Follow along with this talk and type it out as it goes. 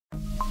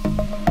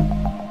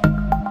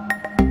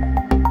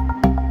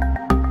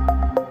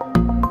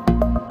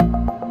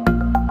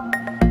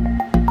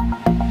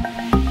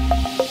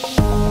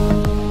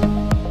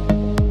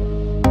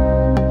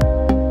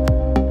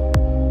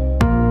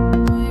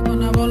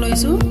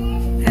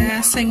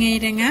চেঙেই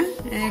টেঙা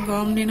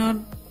গৰম দিনত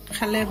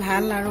খালে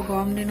ভাল আৰু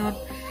গৰম দিনত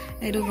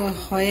এইটো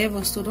হয়ে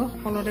বস্তুটো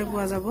সকলোতে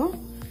পোৱা যাব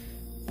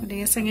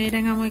গতিকে চেঙেই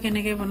টেঙা মই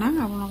কেনেকৈ বনাম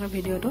আপোনালোকে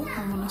ভিডিঅ'টো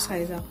সম্পূৰ্ণ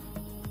চাই যাওক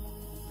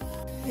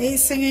এই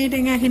চেঙেই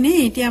টেঙাখিনি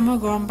এতিয়া মই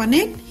গৰম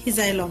পানীত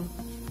সিজাই ল'ম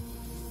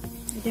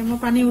এতিয়া মই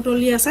পানী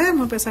উতলি আছে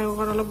মই প্ৰেছাৰ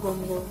কুকাৰত অলপ গৰম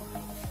কৰোঁ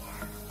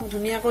মই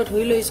ধুনীয়াকৈ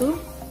ধুই লৈছোঁ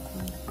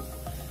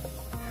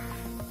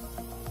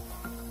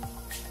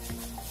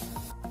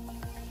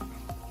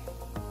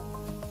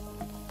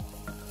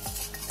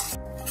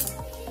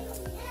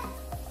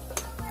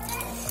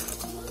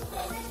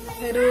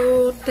এইটো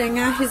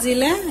টেঙা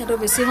সিজিলে এইটো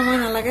বেছি সময়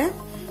নালাগে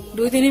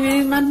 2-3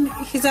 মিনিটমান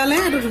সিজালে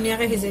এইটো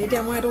ধুনীয়াকৈ সিজে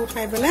এতিয়া মই এইটো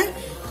উঠাই পেলাই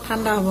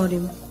ঠাণ্ডা হ'ব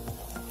দিম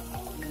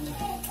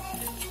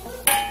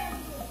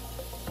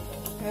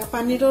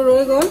পানীটো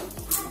ৰৈ গ'ল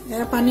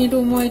পানীটো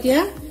মই এতিয়া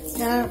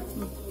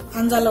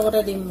আঞ্জাৰ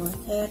লগতে দিম মই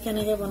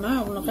কেনেকৈ বনাওঁ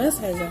আপোনালোকে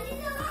চাই যাওক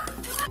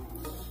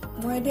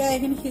মই এতিয়া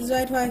এইখিনি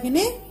সিজুৱাই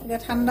থোৱাখিনি এতিয়া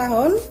ঠাণ্ডা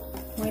হ'ল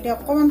মই এতিয়া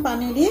অকণমান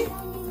পানী দি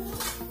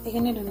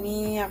এইখিনি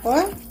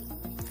ধুনীয়াকৈ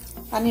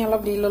পানী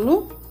অলপ দি ল'লোঁ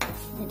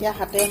এতিয়া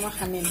হাতে মই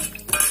সানিম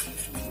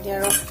এতিয়া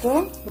ৰসটো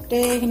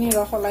গোটেইখিনি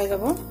ৰস ওলাই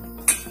যাব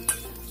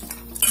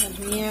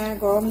ধুনীয়া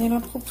গৰম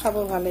দিনত খুব খাব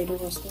ভাল এইটো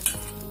বস্তু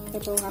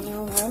পেটৰ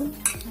কাৰণেও ভাল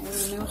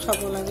এনেও খাব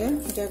লাগে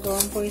এতিয়া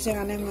গৰম পৰিছে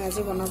কাৰণে মই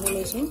আজি বনাব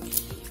লৈছোঁ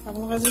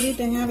আপোনালোকে যদি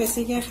টেঙা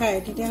বেছিকৈ খায়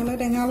তেতিয়াহ'লে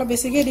টেঙা অলপ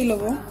বেছিকৈ দি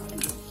ল'ব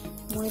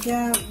মই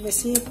এতিয়া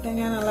বেছি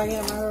টেঙা নালাগে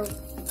আমাৰ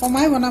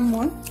কমাই বনাম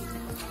মই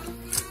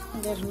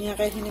এতিয়া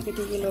ধুনীয়াকৈ এইখিনি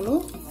পিটিকি ল'লোঁ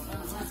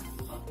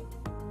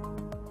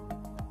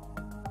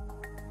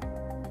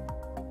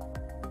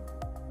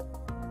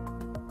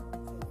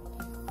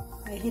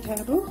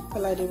সিঠাটো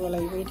পেলাই দিব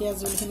লাগিব এতিয়া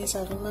জোলখিনি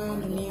চাওক ইমান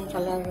ধুনীয়া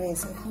কালাৰ হৈ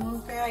আছে মোৰ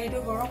কেৰাহীটো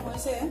গৰম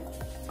হৈছে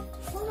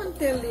অকণমান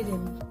তেল দি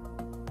দিম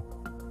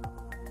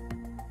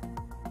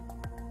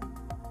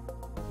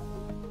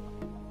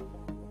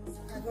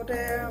আগতে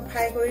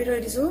ফ্ৰাই কৰি থৈ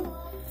দিছোঁ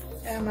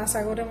মাছ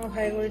আগতে মই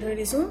ফ্ৰাই কৰি থৈ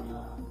দিছোঁ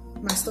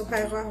মাছটো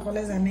ফ্ৰাই কৰা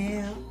সকলে জানেই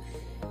আৰু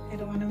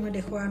সেইটো কাৰণে মই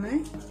দেখুওৱা নাই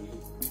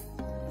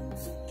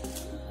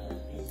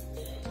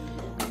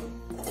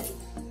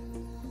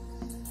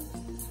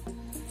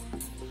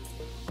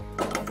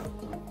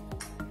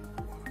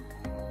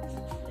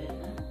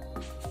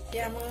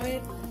এতিয়া মই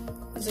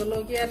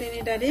জলকীয়া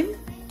 3টা দিম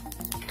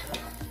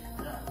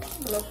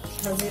অলপ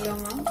ভাজি লওঁ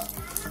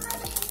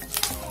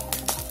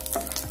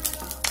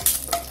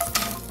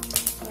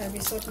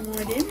তাৰপিছত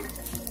মই দিম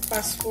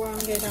 5 ফুৰণ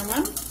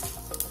কেইটামান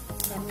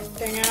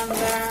টেঙা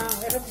আঞ্জা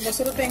এইটো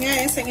বস্তুটো টেঙাই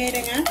চেঙেই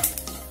টেঙা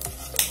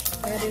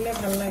দিলে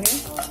ভাল লাগে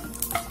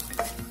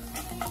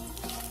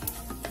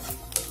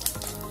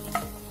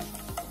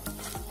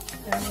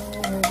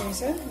হৈ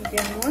গৈছে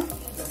এতিয়া মই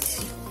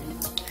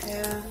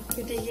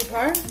পিটিকি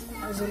থোৱাৰ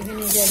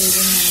জোলখিনি এতিয়া দি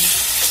দিম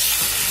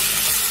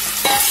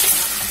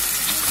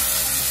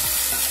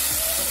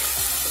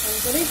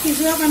তাৰপিছত এই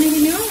সিজোৱা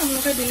পানীখিনিও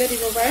আপোনালোকে দিলে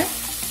দিব পাৰে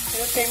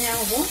সেইটো টেঙা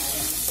হ'ব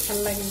ভাল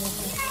লাগিব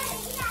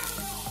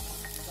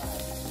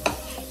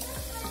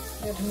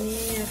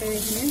ধুনীয়াকৈ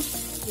এইখিনি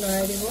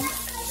লৰাই দিব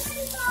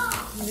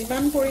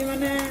যিমান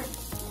পৰিমাণে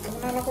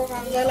আপোনালোকক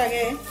আঞ্জা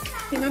লাগে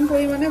সিমান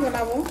পৰিমাণে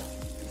বনাব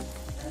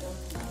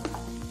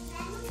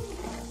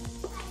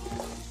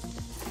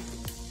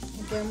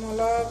এতিয়া মই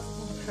অলপ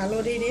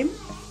হালধি দিম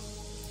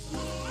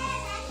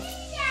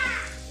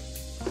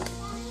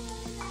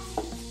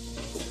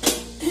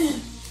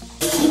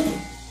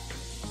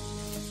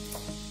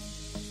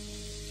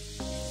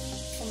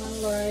অকণমান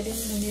লৰাই দিম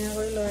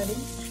ধুনীয়াকৈ লৰাই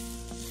দিম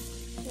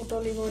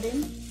উতলিব দিম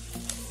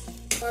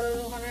আৰু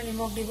কাৰণে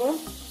নিমখ দিব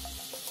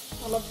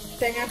অলপ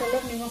টেঙাত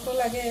অলপ নিমখটো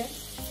লাগে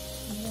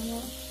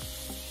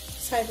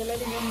চাই পেলাই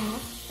দিব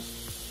নিমখ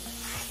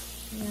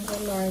ধুনীয়াকৈ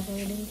লৰাই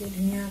কৰি দিম কি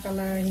ধুনীয়া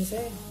কালাৰ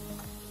আহিছে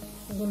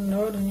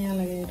গোন্ধও ধুনীয়া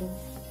লাগে এইটো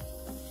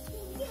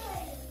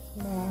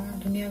বা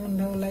ধুনীয়া গোন্ধ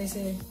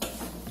ওলাইছে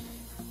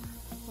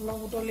অলপ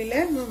উতলিলে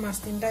মই মাছ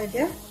 3টা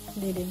এতিয়া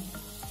দি দিম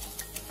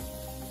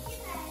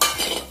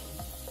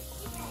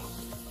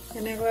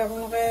এনেকৈ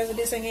আপোনালোকে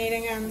যদি চেঙেই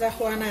টেঙা আঞ্জা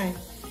খোৱা নাই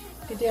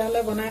তেতিয়াহ'লে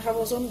বনাই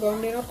খাবচোন গৰম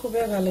দিনত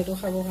খুবেই ভাল এইটো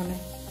খাবৰ কাৰণে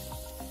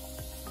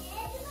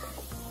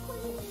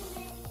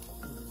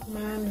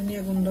ইমান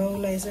ধুনীয়া গোন্ধ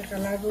ওলাইছে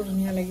কালাৰটো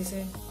ধুনীয়া লাগিছে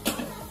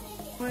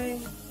মই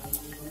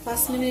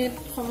 5 মিনিট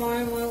সময়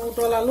মই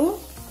উতলালোঁ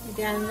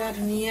এতিয়া আঞ্জা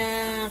ধুনীয়া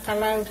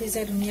কালাৰ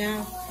উঠিছে ধুনীয়া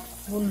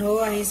গোন্ধও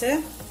আহিছে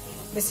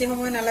বেছি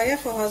সময় নালাগে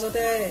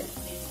সহজতে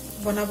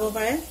বনাব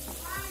পাৰে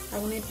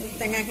আপুনি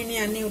টেঙাখিনি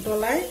আনি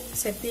উতলাই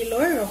চেপি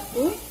লৈ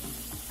ৰসটো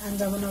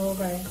আঞ্জা বনাব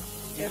পাৰে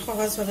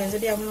সহজভাৱে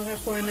যদি আপোনালোকে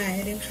খোৱা নাই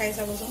এদিন খাই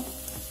চাবচোন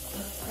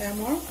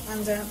মোৰ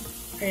আঞ্জা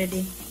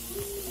ৰেডি